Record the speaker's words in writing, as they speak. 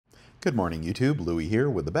Good morning, YouTube. Louie here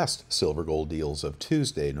with the best silver gold deals of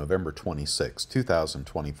Tuesday, November 26,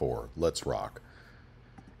 2024. Let's rock.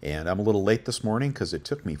 And I'm a little late this morning because it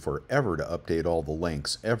took me forever to update all the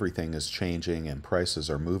links. Everything is changing and prices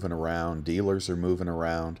are moving around. Dealers are moving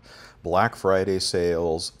around. Black Friday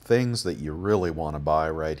sales, things that you really want to buy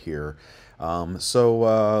right here.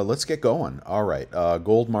 So let's get going. All right,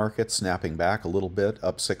 gold market snapping back a little bit,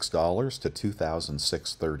 up $6 to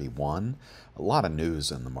 2,631. A lot of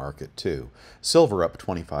news in the market too. Silver up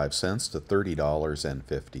 25 cents to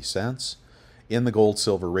 $30.50. In the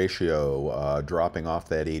gold-silver ratio, dropping off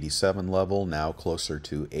that 87 level, now closer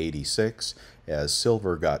to 86, as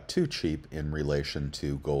silver got too cheap in relation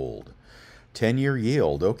to gold. 10-year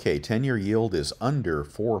yield. Okay, 10-year yield is under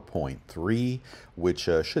 4.3, which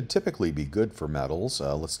should typically be good for metals.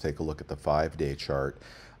 Let's take a look at the 5-day chart.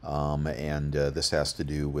 This has to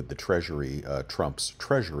do with the Treasury, Trump's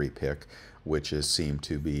Treasury pick, which seems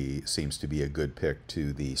to be a good pick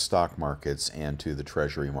to the stock markets and to the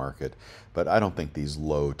Treasury market. But I don't think these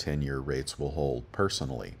low 10-year rates will hold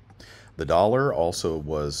personally. The dollar also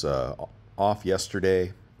was off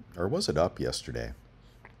yesterday, or was it up yesterday?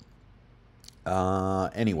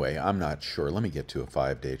 Anyway, I'm not sure. Let me get to a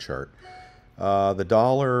 5-day chart. The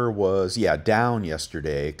dollar was, down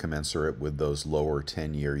yesterday, commensurate with those lower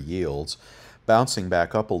 10-year yields, bouncing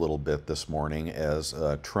back up a little bit this morning as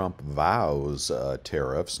Trump vows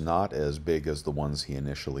tariffs, not as big as the ones he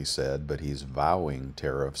initially said, but he's vowing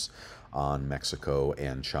tariffs on Mexico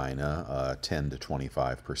and China, 10 to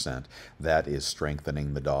 25%. That is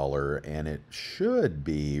strengthening the dollar, and it should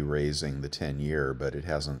be raising the 10-year, but it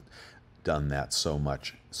hasn't done that so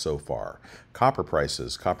much so far. Copper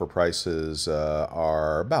prices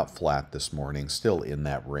are about flat this morning, still in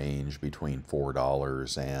that range between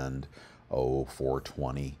 $4 and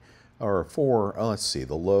 $4.20 or let's see,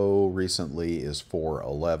 the low recently is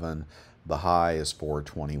 $4.11, the high is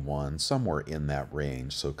 $4.21, somewhere in that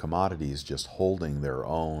range. So commodities just holding their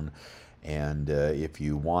own. And if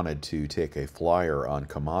you wanted to take a flyer on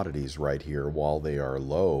commodities right here while they are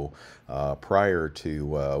low, prior to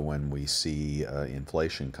when we see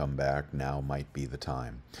inflation come back, now might be the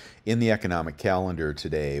time. In the economic calendar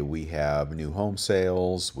today, we have new home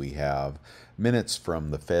sales, we have minutes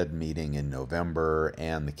from the Fed meeting in November,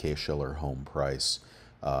 and the Case-Shiller home price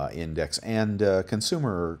index, and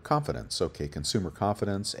consumer confidence. Okay, consumer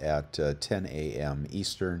confidence at 10 a.m.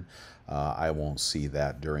 Eastern. I won't see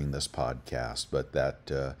that during this podcast, but that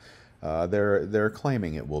they're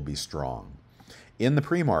claiming it will be strong. In the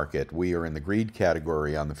pre-market, we are in the greed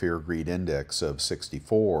category on the Fear Greed Index of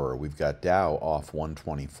 64. We've got Dow off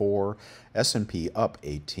 124, S&P up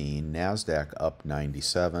 18, NASDAQ up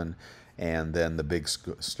 97, and then the big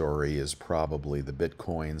story is probably the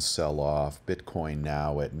Bitcoin sell-off. Bitcoin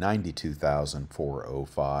now at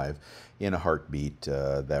 92,405. In a heartbeat,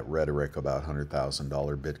 that rhetoric about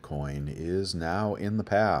 $100,000 Bitcoin is now in the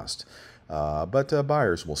past. But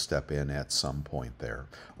buyers will step in at some point there.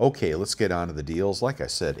 Okay, let's get on to the deals. Like I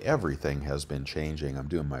said, everything has been changing. I'm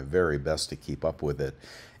doing my very best to keep up with it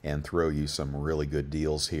and throw you some really good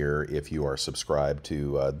deals here. If you are subscribed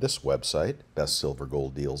to this website,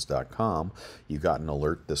 bestsilvergolddeals.com, you got an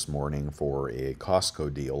alert this morning for a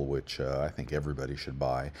Costco deal, which I think everybody should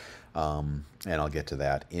buy. And I'll get to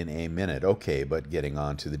that in a minute. Okay, but getting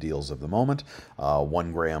on to the deals of the moment.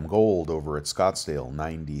 1 gram gold over at Scottsdale,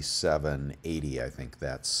 $97.80, I think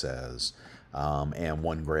that says. And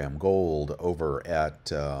 1 gram gold over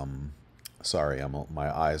at... sorry, my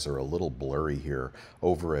eyes are a little blurry here.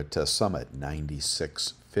 Over at Summit,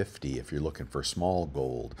 $96.50 if you're looking for small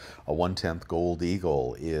gold. A 1/10 gold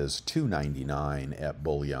eagle is $2.99 at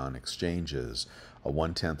bullion exchanges. A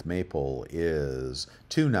 1/10 maple is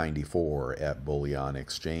 $2.94 at bullion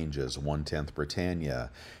exchanges. 1/10 Britannia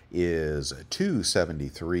is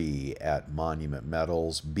 $2.73 at Monument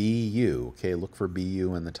Metals. BU, okay, look for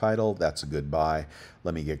BU in the title. That's a good buy.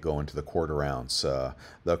 Let me get going to the quarter ounce. The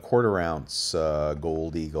quarter ounce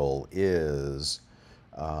gold eagle is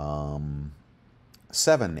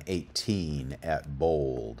 $7.18 at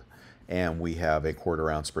Bold. And we have a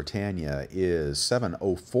quarter ounce Britannia is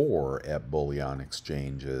 $7.04 at bullion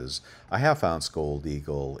exchanges. A half ounce gold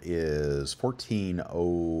eagle is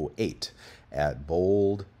 $14.08 at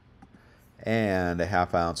Bold. And a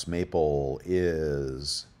half ounce maple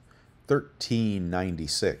is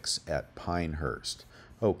 $13.96 at Pinehurst.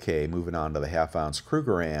 Okay, moving on to the half ounce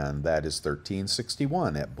Krugerrand, that is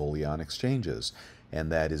 $13.61 at bullion exchanges.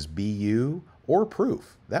 And that is BU or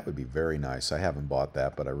proof. That would be very nice. I haven't bought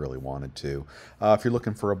that, but I really wanted to. If you're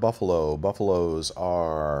looking for a buffalo, buffaloes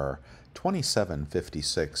are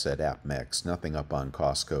 27.56 at APMEX. Nothing up on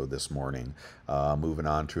Costco this morning. Moving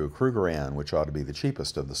on to a Krugerrand, which ought to be the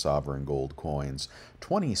cheapest of the sovereign gold coins.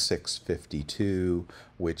 26.52,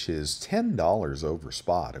 which is $10 over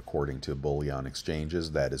spot according to bullion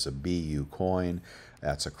exchanges. That is a BU coin.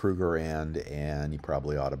 That's a Krugerrand, and you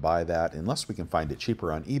probably ought to buy that unless we can find it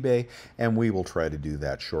cheaper on eBay, and we will try to do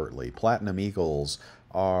that shortly. Platinum Eagles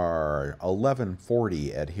are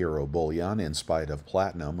 11.40 at Hero Bullion in spite of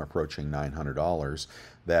platinum approaching $900.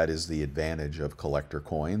 That is the advantage of collector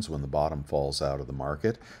coins. When the bottom falls out of the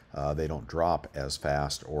market, they don't drop as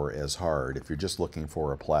fast or as hard. If you're just looking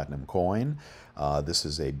for a platinum coin, this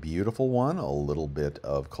is a beautiful one, a little bit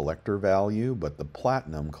of collector value, but the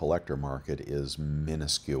platinum collector market is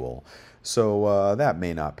minuscule. So that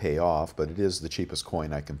may not pay off, but it is the cheapest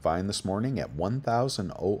coin I can find this morning at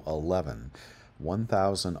 1,011.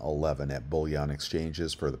 1011 at bullion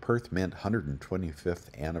exchanges for the Perth Mint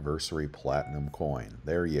 125th anniversary platinum coin.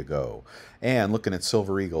 There you go. And looking at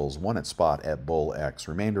Silver Eagles, one at spot at Bull X.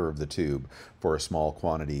 Remainder of the tube for a small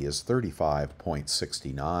quantity is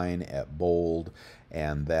 35.69 at Bold,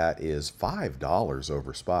 and that is $5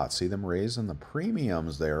 over spot. See them raising the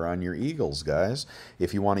premiums there on your Eagles, guys.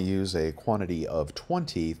 If you want to use a quantity of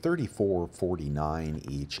 20, 34.49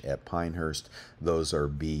 each at Pinehurst. Those are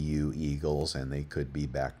BU Eagles, and they could be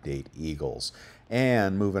backdate Eagles.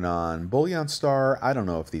 And moving on, Bullion Star, I don't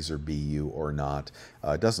know if these are BU or not.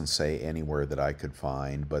 It doesn't say anywhere that I could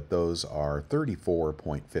find, but those are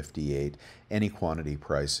 34.58, any quantity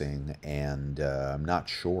pricing, and I'm not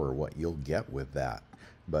sure what you'll get with that,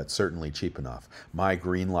 but certainly cheap enough. My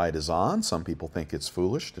green light is on. Some people think it's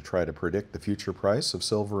foolish to try to predict the future price of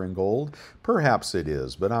silver and gold. Perhaps it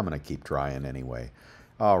is, but I'm going to keep trying anyway.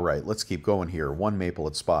 All right, let's keep going here. One maple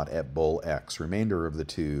at spot at Bull X. Remainder of the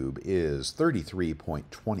tube is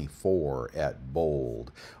 33.24 at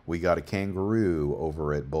Bold. We got a kangaroo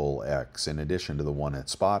over at Bull X in addition to the one at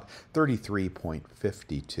spot,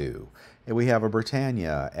 33.52. And we have a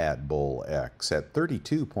Britannia at Bull X at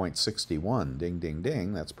 32.61. Ding, ding,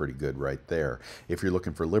 ding. That's pretty good right there. If you're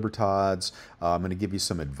looking for Libertads, I'm going to give you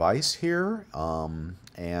some advice here.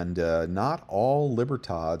 Not all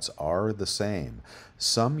Libertads are the same.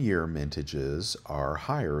 Some year mintages are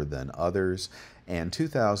higher than others, and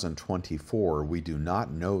 2024, we do not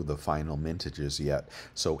know the final mintages yet.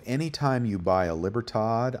 So anytime you buy a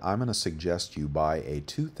Libertad, I'm going to suggest you buy a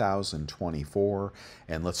 2024,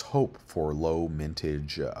 and let's hope for low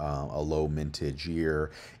mintage, a low mintage year,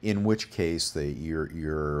 in which case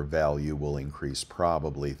your value will increase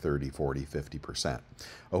probably 30, 40, 50%.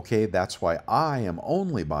 Okay, that's why I am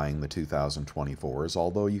only buying the 2024s,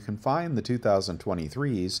 although you can find the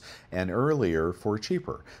 2023s and earlier for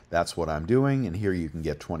cheaper. That's what I'm doing, and here you can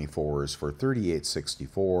get 24s for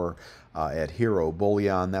 $38.64 at Hero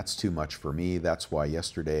Bullion. That's too much for me. That's why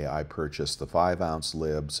yesterday I purchased the 5-ounce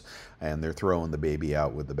libs, and they're throwing the baby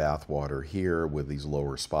out with the bathwater here with these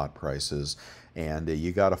lower spot prices. And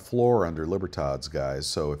you got a floor under Libertads, guys,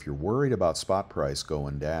 so if you're worried about spot price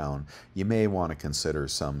going down, you may want to consider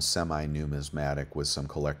some semi-numismatic with some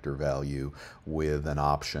collector value with an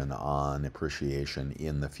option on appreciation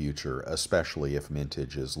in the future, especially if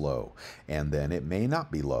mintage is low. And then it may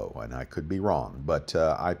not be low, and I could be wrong, but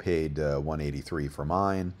I paid $183 for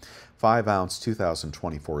mine. 5-ounce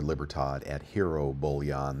 2024 Libertad at Hero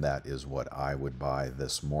Bullion. That is what I would buy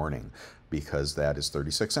this morning, because that is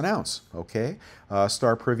 36 an ounce. Okay,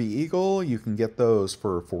 Star Privy Eagle, you can get those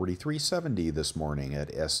for $43.70 this morning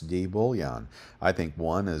at SD Bullion. I think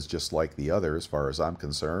one is just like the other as far as I'm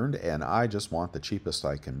concerned, and I just want the cheapest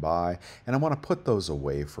I can buy, and I want to put those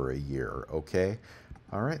away for a year. Okay.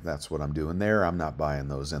 All right, that's what I'm doing there. I'm not buying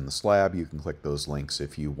those in the slab. You can click those links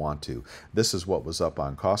if you want to. This is what was up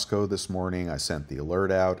on Costco this morning. I sent the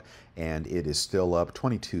alert out, and it is still up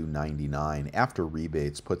 $22.99. After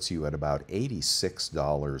rebates, puts you at about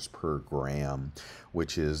 $86 per gram,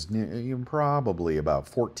 which is probably about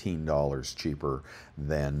 $14 cheaper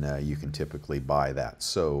than you can typically buy that.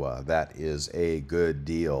 So that is a good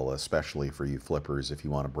deal, especially for you flippers if you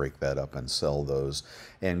want to break that up and sell those.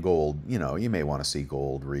 And gold, you may want to see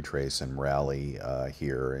gold retrace and rally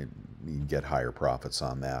here, and you can get higher profits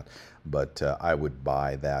on that. But I would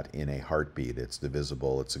buy that in a heartbeat. It's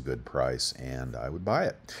divisible, it's a good price, and I would buy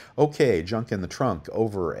it. Okay, junk in the trunk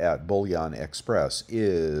over at Bullion Express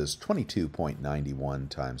is 22.91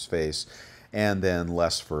 times face, and then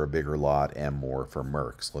less for a bigger lot and more for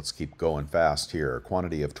Mercs. Let's keep going fast here.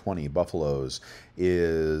 Quantity of 20 Buffaloes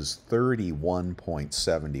is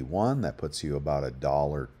 31.71. That puts you about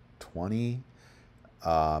 $1.20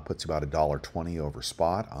 Puts about $1.20 over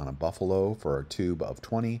spot on a Buffalo for a tube of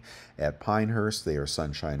 20. At Pinehurst, they are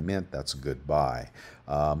Sunshine Mint. That's a good buy.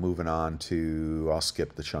 Moving on to, I'll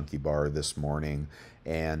skip the Chunky Bar this morning,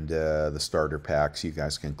 and the starter packs. You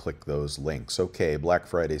guys can click those links. Okay, Black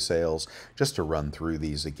Friday sales. Just to run through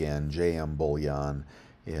these again, JM Bullion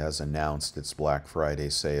has announced its Black Friday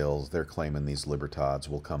sales. They're claiming these Libertads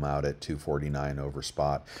will come out at $2.49 over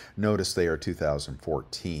spot. Notice they are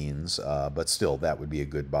 2014s, but still, that would be a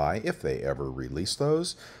good buy if they ever release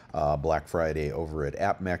those. Black Friday over at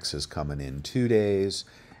APMEX is coming in 2 days.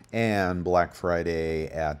 And Black Friday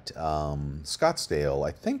at Scottsdale,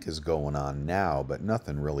 I think, is going on now, but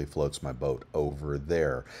nothing really floats my boat over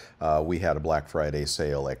there. We had a Black Friday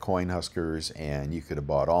sale at Coinhuskers, and you could have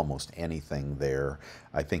bought almost anything there.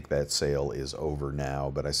 I think that sale is over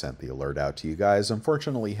now, but I sent the alert out to you guys.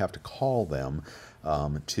 Unfortunately, you have to call them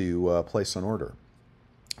to place an order.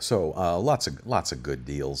 So lots of good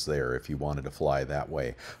deals there if you wanted to fly that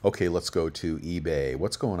way. Okay, let's go to eBay.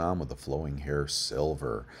 What's going on with the flowing hair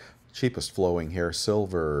silver? Cheapest flowing hair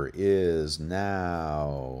silver is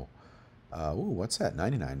now, what's that?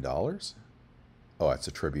 $99? Oh, it's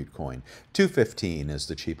a tribute coin. $2.15 is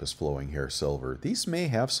the cheapest flowing hair silver. These may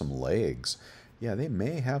have some legs. Yeah, they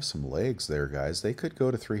may have some legs there, guys. They could go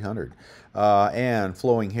to 300. And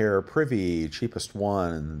flowing hair privy, cheapest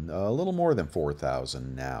one, a little more than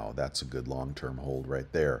 4,000 now. That's a good long-term hold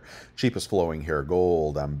right there. Cheapest flowing hair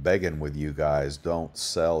gold. I'm begging with you guys, don't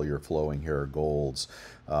sell your flowing hair golds.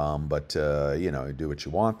 But you know, do what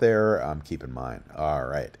you want there. I'm keeping mine. All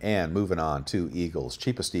right, and moving on to eagles.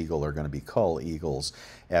 Cheapest eagle are going to be cull eagles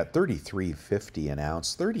at $33.50 an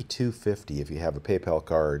ounce, $32.50 if you have a PayPal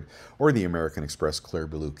card or the American Express Clear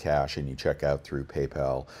Blue Cash and you check out through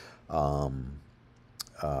PayPal.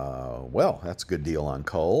 Well, that's a good deal on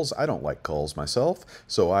culls. I don't like culls myself,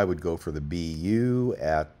 so I would go for the BU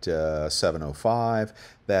at $7.05.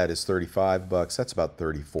 That is $35. That's about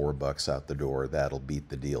 $34 out the door. That'll beat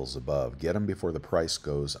the deals above. Get them before the price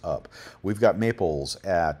goes up. We've got maples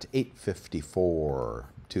at $8.54,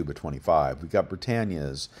 tube of 25. We've got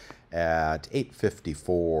Britannias at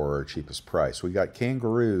 $8.54, cheapest price. We got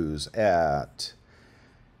kangaroos at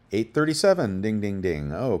 $8.37, ding, ding,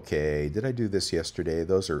 ding. Okay, did I do this yesterday?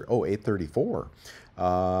 Those are,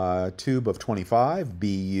 $8.34. Tube of 25,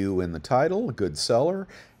 BU in the title, a good seller.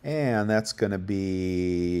 And that's going to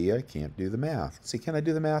be, I can't do the math. Let's see, can I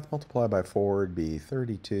do the math? Multiply by 4 would be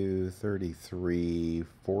 32, 33,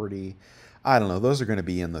 40. I don't know. Those are going to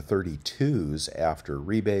be in the 32s after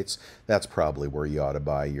rebates. That's probably where you ought to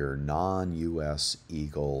buy your non-U.S.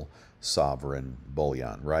 Eagle sovereign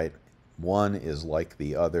bullion, right? One is like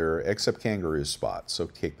the other, except kangaroo spot, so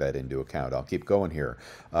take that into account. I'll keep going here.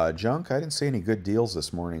 Junk, I didn't see any good deals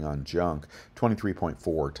this morning on junk.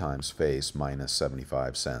 23.4 times face, minus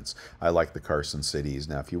 75 cents. I like the Carson Cities.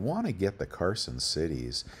 Now, if you want to get the Carson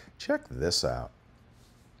Cities, check this out.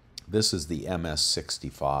 This is the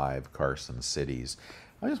MS65 Carson Cities.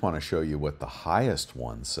 I just want to show you what the highest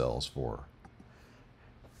one sells for.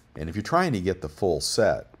 And if you're trying to get the full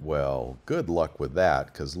set, well, good luck with that,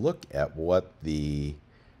 because look at what the,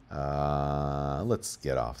 let's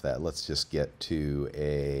get off that. Let's just get to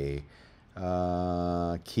a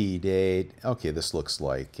key date. Okay, this looks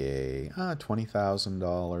like a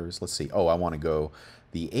 $20,000. Let's see. Oh, I want to go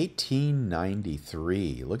the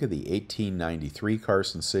 1893. Look at the 1893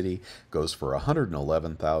 Carson City. Goes for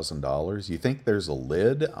 $111,000. You think there's a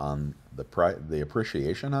lid on the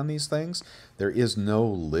appreciation on these things? There is no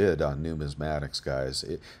lid on numismatics, guys.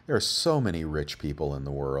 There are so many rich people in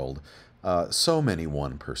the world. So many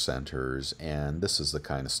 1%ers, and this is the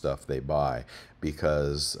kind of stuff they buy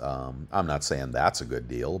because I'm not saying that's a good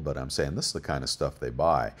deal, but I'm saying this is the kind of stuff they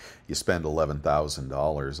buy. You spend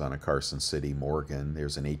 $11,000 on a Carson City Morgan.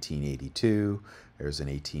 There's an 1882, there's an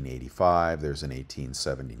 1885, there's an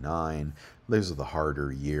 1879. Those are the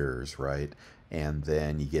harder years, right? And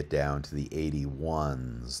then you get down to the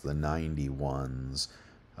 81s, the 91s.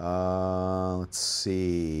 Let's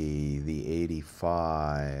see, the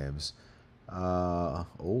 85s.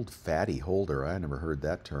 Old fatty holder. I never heard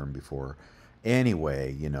that term before.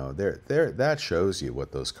 Anyway, you know, that shows you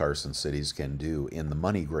what those Carson Cities can do in the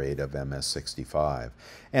money grade of MS65.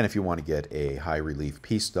 And if you want to get a high relief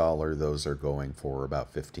peace dollar, those are going for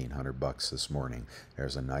about $1,500 this morning.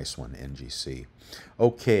 There's a nice one, NGC.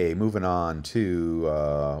 Okay, moving on to,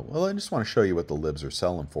 well, I just want to show you what the libs are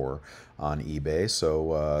selling for on eBay.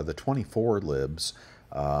 So the 24 libs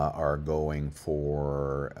are going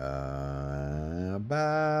for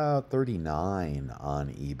about $39 on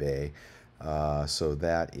eBay. So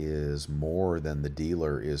that is more than the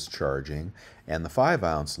dealer is charging. And the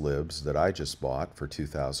 5-ounce libs that I just bought for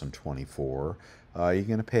 2024, you're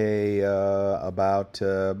going to pay about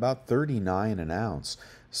 39 an ounce.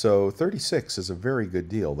 So 36 is a very good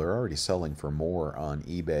deal. They're already selling for more on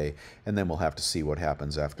eBay, and then we'll have to see what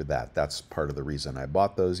happens after that. That's part of the reason I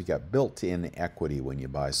bought those. You got built-in equity when you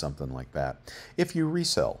buy something like that. If you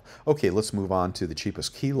resell. Okay, let's move on to the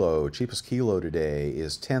cheapest kilo. Cheapest kilo today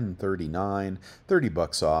is $10.39. 30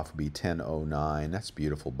 bucks off would be $10.09. That's a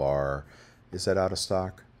beautiful bar. Is that out of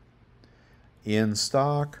stock? In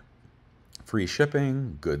stock. Free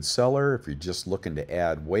shipping, good seller. If you're just looking to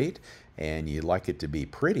add weight and you like it to be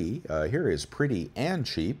pretty, here is pretty and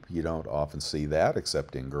cheap. You don't often see that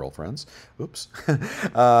except in girlfriends. Oops.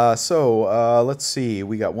 Let's see.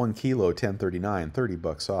 We got 1 kilo, $10.39, 30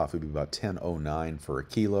 bucks off. It'd be about $10.09 for a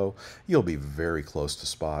kilo. You'll be very close to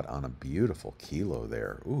spot on a beautiful kilo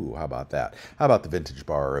there. Ooh, how about that? How about the vintage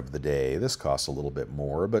bar of the day? This costs a little bit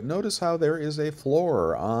more, but notice how there is a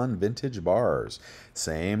floor on vintage bars.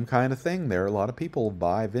 Same kind of thing there. A lot of people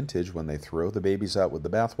buy vintage when they throw the babies out with the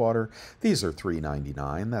bathwater. These are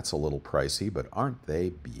 $3.99. That's a little pricey, but aren't they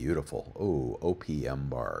beautiful? Oh, OPM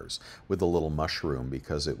bars with a little mushroom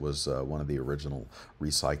because it was one of the original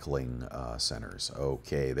recycling centers.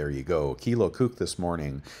 Okay, there you go. Kilo Kook this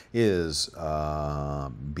morning is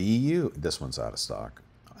BU. This one's out of stock.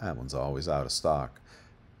 That one's always out of stock.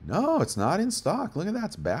 No, it's not in stock. Look at that.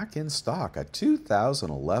 It's back in stock. A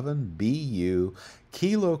 2011 BU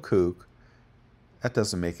Kilo Kook. That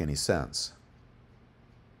doesn't make any sense.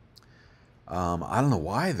 I don't know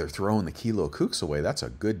why they're throwing the Kilo Kooks away. That's a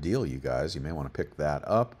good deal, you guys. You may want to pick that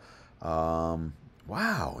up.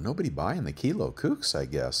 Wow, nobody buying the Kilo Kooks, I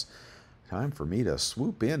guess. Time for me to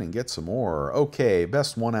swoop in and get some more. Okay,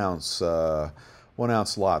 best 1 ounce... 1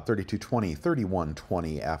 ounce lot, 32.20,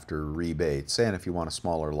 31.20 after rebates. And if you want a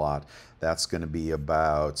smaller lot, that's going to be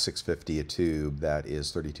about $6.50 a tube. That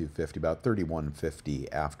is $32.50, about $31.50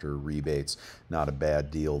 after rebates. Not a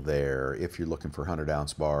bad deal there. If you're looking for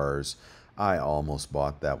 100-ounce bars, I almost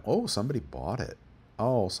bought that. Oh, somebody bought it.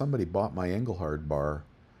 Oh, somebody bought my Engelhard bar.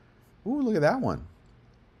 Ooh, look at that one.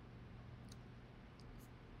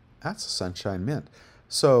 That's a Sunshine Mint.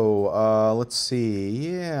 So let's see.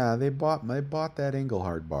 Yeah, they bought that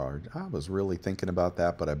Engelhard bar. I was really thinking about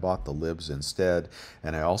that, but I bought the libs instead,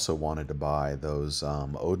 and I also wanted to buy those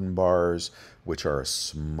Odin bars, which are a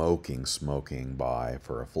smoking buy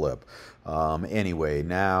for a flip. Anyway,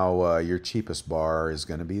 now your cheapest bar is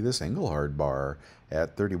going to be this Engelhard bar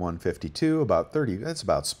at $31.52, about 30. That's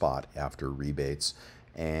about spot after rebates,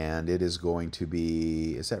 and it is going to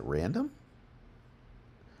be. Is that random?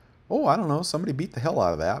 Oh, I don't know. Somebody beat the hell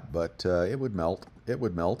out of that, but it would melt. It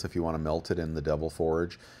would melt if you want to melt it in the Devil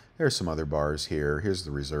Forge. There's some other bars here. Here's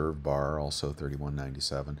the Reserve bar, also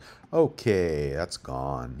 $31.97. Okay, that's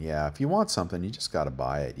gone. Yeah, if you want something, you just got to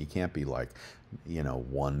buy it. You can't be like, you know,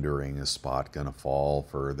 wondering, is spot going to fall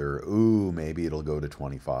further? Ooh, maybe it'll go to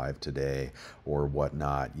 25 today or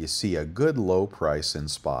whatnot. You see a good low price in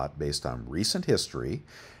spot based on recent history.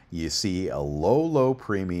 You see a low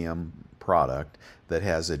premium product that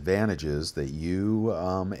has advantages that you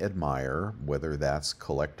admire, whether that's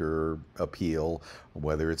collector appeal,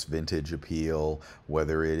 whether it's vintage appeal,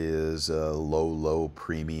 whether it is low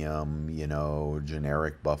premium, you know,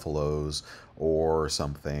 generic buffaloes or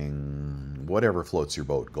something, whatever floats your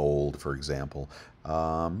boat, gold, for example.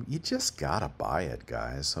 You just gotta buy it,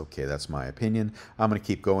 guys. Okay, that's my opinion. I'm gonna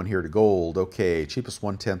keep going here to gold. Okay, cheapest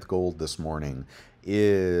 1/10 gold this morning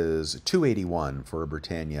is $2.81 for a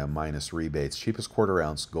Britannia minus rebates. Cheapest 1/4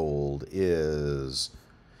 ounce gold is,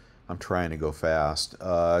 I'm trying to go fast,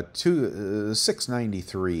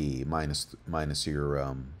 $6.93 minus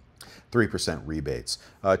your 3% rebates.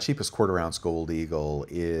 Cheapest 1/4 ounce gold eagle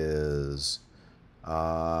is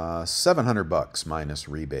 $700 minus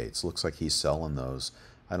rebates. Looks like he's selling those.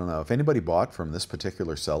 I don't know if anybody bought from this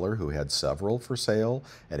particular seller who had several for sale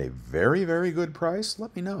at a very good price.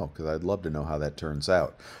 Let me know, because I'd love to know how that turns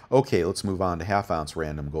out. Okay, let's move on to 1/2 ounce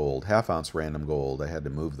random gold. 1/2 ounce random gold. I had to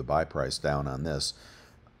move the buy price down on this.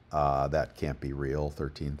 That can't be real.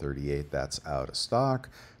 $13.38. That's out of stock.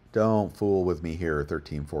 Don't fool with me here.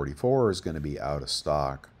 $13.44 is going to be out of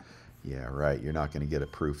stock. Yeah, right. You're not going to get a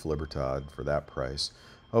proof Libertad for that price.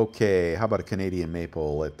 Okay, how about a Canadian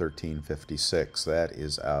maple at $13.56? That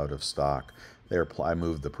is out of stock. There, I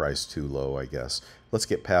moved the price too low, I guess. Let's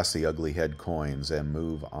get past the ugly head coins and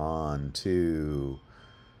move on to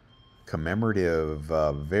commemorative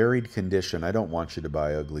varied condition. I don't want you to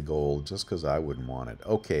buy ugly gold just because I wouldn't want it.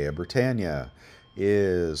 Okay, a Britannia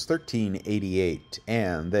is $13.88,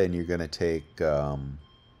 and then you're going to take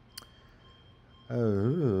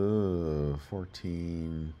Oh,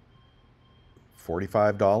 14,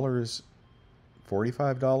 $45,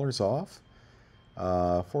 $45 off.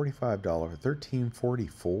 $45,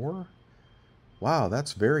 13.44. Wow,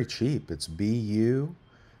 that's very cheap. It's BU.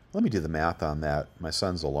 Let me do the math on that. My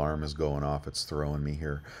son's alarm is going off. It's throwing me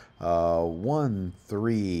here.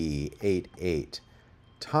 1388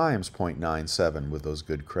 times 0.97 with those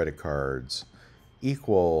good credit cards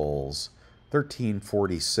equals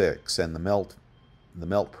 1346, and the melt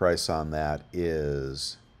price on that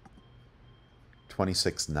is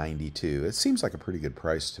 26.92. It seems like a pretty good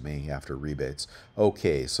price to me after rebates.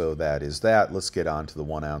 Okay, so that is that. Let's get on to the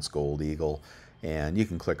 1 ounce gold eagle. And you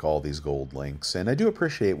can click all these gold links. And I do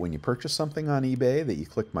appreciate when you purchase something on eBay that you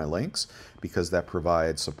click my links, because that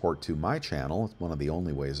provides support to my channel. It's one of the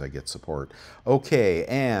only ways I get support. Okay,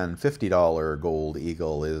 and $50 gold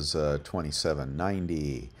eagle is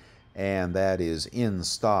 $27.90. And that is in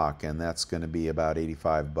stock, and that's going to be about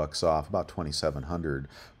 85 bucks off, about 2,700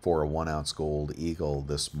 for a 1 ounce gold eagle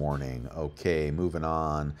this morning. Okay, moving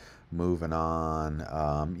on. Moving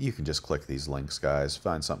on. You can just click these links, guys.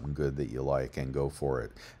 Find something good that you like and go for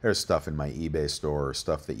it. There's stuff in my eBay store,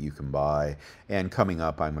 stuff that you can buy. And coming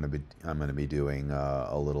up, I'm going to be doing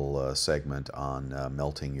a little segment on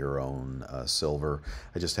melting your own silver.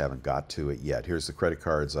 I just haven't got to it yet. Here's the credit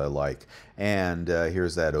cards I like, and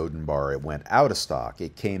here's that Odin bar. It went out of stock.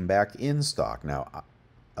 It came back in stock. Now,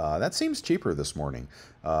 that seems cheaper this morning,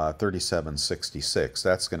 $37.66.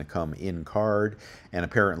 That's going to come in card, and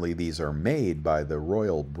apparently these are made by the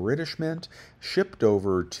Royal British Mint, shipped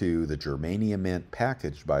over to the Germania Mint,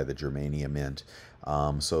 packaged by the Germania Mint.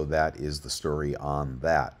 So that is the story on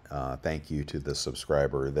that. Thank you to the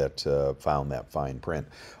subscriber that found that fine print.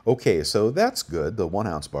 Okay, so that's good. The 1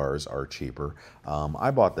 ounce bars are cheaper. I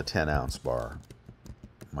bought the 10 ounce bar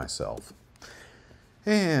myself.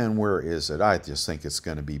 And where is it? I just think it's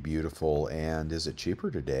going to be beautiful. And is it cheaper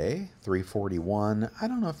today? $3.41. I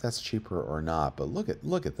don't know if that's cheaper or not, but look at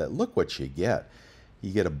that. Look what you get.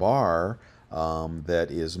 You get a bar that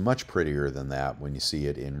is much prettier than that when you see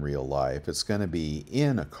it in real life. It's going to be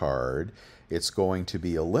in a card. It's going to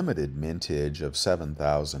be a limited mintage of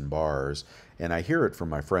 7,000 bars. And I hear it from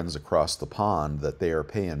my friends across the pond that they are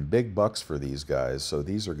paying big bucks for these guys, so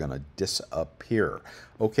these are going to disappear.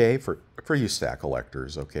 Okay, for you stack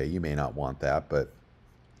collectors, okay, you may not want that, but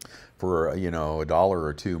for, you know, $1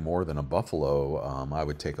 or $2 more than a Buffalo, I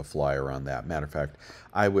would take a flyer on that. Matter of fact,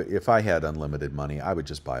 I would, if I had unlimited money, I would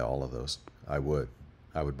just buy all of those. I would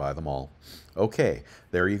buy them all. Okay,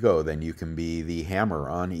 there you go. Then you can be the hammer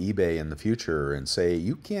on eBay in the future and say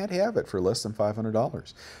you can't have it for less than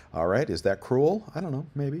 $500. All right, is that cruel? I don't know.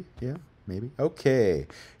 Maybe. Yeah. Maybe. Okay.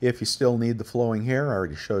 If you still need the flowing hair, I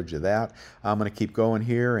already showed you that. I'm going to keep going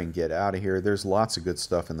here and get out of here. There's lots of good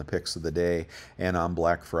stuff in the picks of the day. And on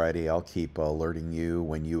Black Friday, I'll keep alerting you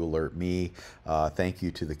when you alert me. Thank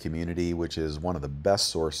you to the community, which is one of the best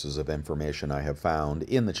sources of information I have found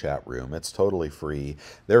in the chat room. It's totally free.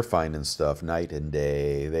 They're finding stuff night and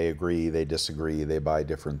day. They agree, they disagree, they buy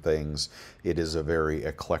different things. It is a very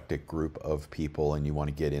eclectic group of people, and you want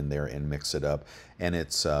to get in there and mix it up. And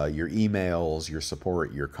it's your emails, your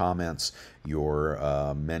support, your comments,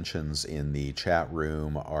 your mentions in the chat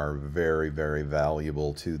room are very, very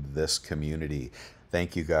valuable to this community.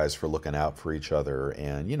 Thank you guys for looking out for each other.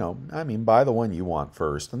 And, you know, I mean, buy the one you want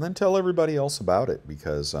first and then tell everybody else about it,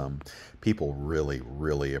 because people really,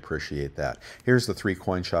 really appreciate that. Here's the 3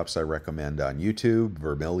 coin shops I recommend on YouTube.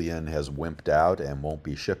 Vermilion has wimped out and won't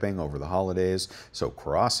be shipping over the holidays, so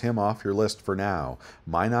cross him off your list for now.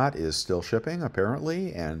 Minot is still shipping,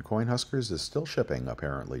 apparently, and CoinHuskers is still shipping,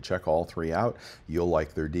 apparently. Check all 3 out. You'll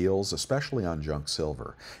like their deals, especially on junk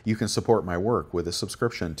silver. You can support my work with a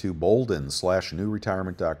subscription to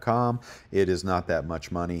Bolden/newretirement.com. It is not that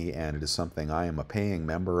much money, and it is something I am a paying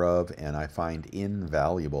member of, and I find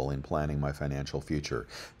invaluable in planning my financial future.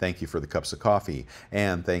 Thank you for the cups of coffee,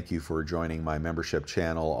 and thank you for joining my membership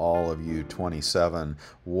channel, all of you 27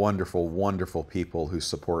 wonderful, wonderful people who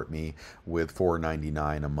support me with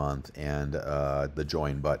 $4.99 a month, and the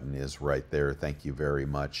join button is right there. Thank you very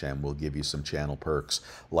much, and we'll give you some channel perks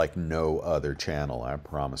like no other channel, I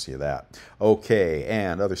promise you that. Okay,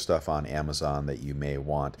 and other stuff on Amazon that you may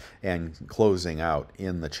want. And closing out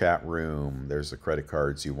in the chat room, there's the credit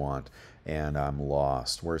cards you want. And I'm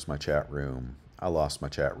lost. Where's my chat room? I lost my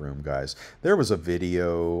chat room, guys. There was a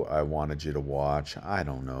video I wanted you to watch. I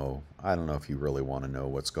don't know. I don't know if you really want to know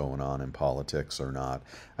what's going on in politics or not.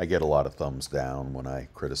 I get a lot of thumbs down when I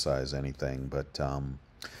criticize anything, but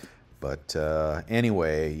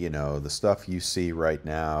anyway, you know, the stuff you see right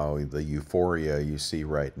now, the euphoria you see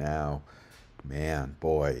right now, Man,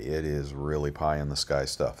 boy, it is really pie in the sky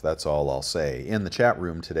stuff. That's all I'll say. In the chat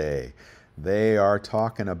room today, they are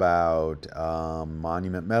talking about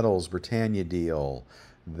Monument Metals Britannia deal.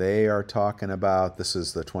 They are talking about, this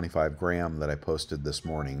is the 25 gram that I posted this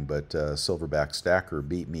morning, but Silverback Stacker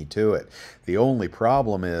beat me to it. The only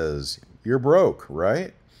problem is you're broke,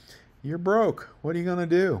 right? You're broke. What are you going to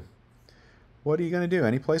do? What are you going to do?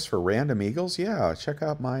 Any place for random eagles? Yeah, check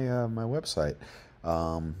out my my website.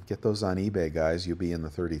 Get those on eBay, guys. You'll be in the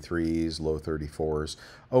 33s, low 34s.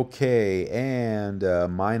 Okay, and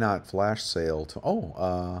Minot flash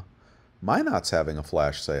sale. Minot's having a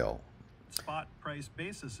flash sale. Spot price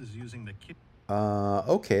basis is using the kit.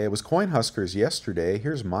 Okay, it was Coinhuskers yesterday.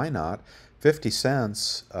 Here's Minot, 50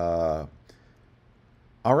 cents. All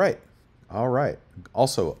right. All right.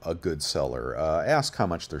 Also a good seller. Ask how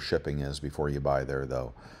much their shipping is before you buy there,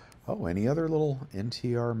 though. Oh, any other little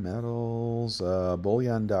NTR metals?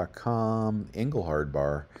 Bullion.com, Engelhard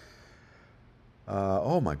bar.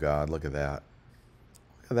 Oh my God, look at that.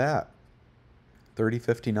 Look at that.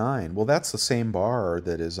 3059. Well, that's the same bar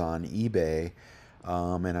that is on eBay.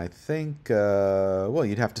 And I think, well,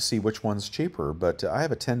 you'd have to see which one's cheaper, but I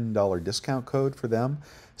have a $10 discount code for them.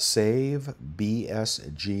 Save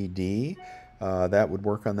BSGD. That would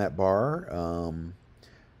work on that bar.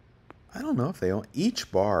 I don't know if they own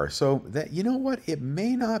each bar. So that, you know what? It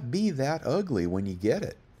may not be that ugly when you get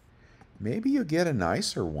it. Maybe you get a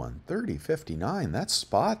nicer one. 3059. That's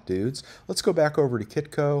spot, dudes. Let's go back over to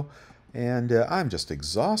Kitco. And I'm just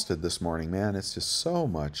exhausted this morning, man. It's just so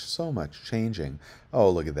much changing. Oh,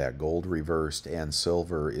 look at that. Gold reversed and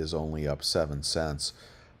silver is only up 7 cents.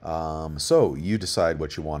 So you decide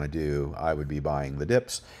what you want to do. I would be buying the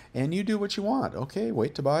dips, and you do what you want. Okay,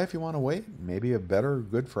 wait to buy if you want to wait. Maybe a better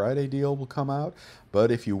Good Friday deal will come out, but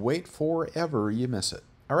if you wait forever, you miss it.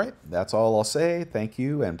 All right, that's all I'll say. Thank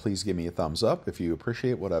you, and please give me a thumbs up if you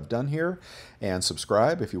appreciate what I've done here, and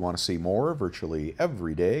subscribe if you want to see more virtually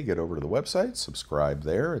every day. Get over to the website, subscribe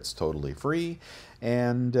there. It's totally free,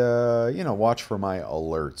 and you know, watch for my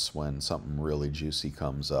alerts when something really juicy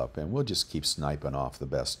comes up, and we'll just keep sniping off the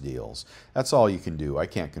best deals. That's all you can do. I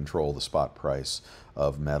can't control the spot price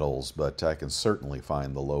of metals, but I can certainly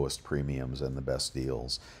find the lowest premiums and the best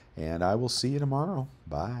deals. And I will see you tomorrow.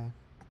 Bye.